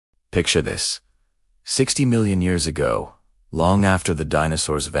Picture this. 60 million years ago, long after the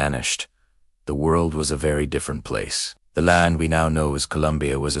dinosaurs vanished, the world was a very different place. The land we now know as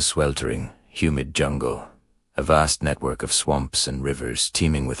Colombia was a sweltering, humid jungle, a vast network of swamps and rivers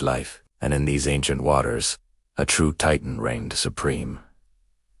teeming with life, and in these ancient waters, a true titan reigned supreme.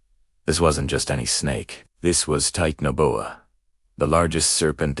 This wasn't just any snake. This was Titanoboa, the largest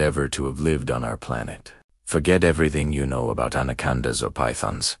serpent ever to have lived on our planet. Forget everything you know about anacondas or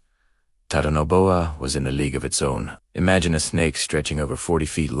pythons. Titanoboa was in a league of its own. Imagine a snake stretching over 40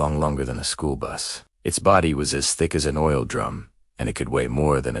 feet long, longer than a school bus. Its body was as thick as an oil drum, and it could weigh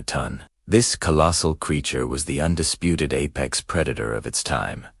more than a ton. This colossal creature was the undisputed apex predator of its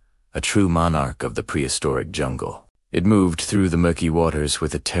time, a true monarch of the prehistoric jungle. It moved through the murky waters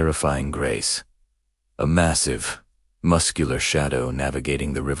with a terrifying grace, a massive, muscular shadow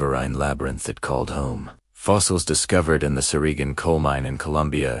navigating the riverine labyrinth it called home. Fossils discovered in the Sarigan coal mine in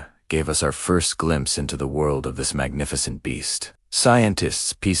Colombia gave us our first glimpse into the world of this magnificent beast.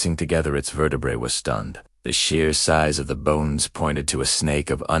 Scientists piecing together its vertebrae were stunned. The sheer size of the bones pointed to a snake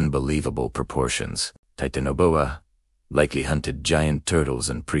of unbelievable proportions. Titanoboa likely hunted giant turtles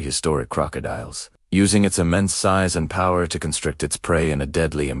and prehistoric crocodiles, using its immense size and power to constrict its prey in a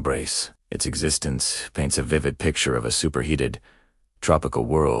deadly embrace. Its existence paints a vivid picture of a superheated, tropical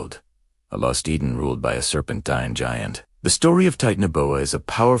world, a lost Eden ruled by a serpentine giant. The story of Titanoboa is a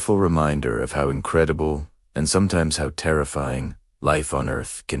powerful reminder of how incredible, and sometimes how terrifying, life on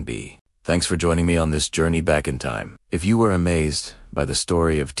Earth can be. Thanks for joining me on this journey back in time. If you were amazed by the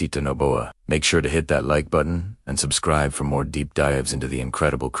story of Titanoboa, make sure to hit that like button and subscribe for more deep dives into the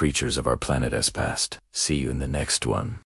incredible creatures of our planet as past. See you in the next one.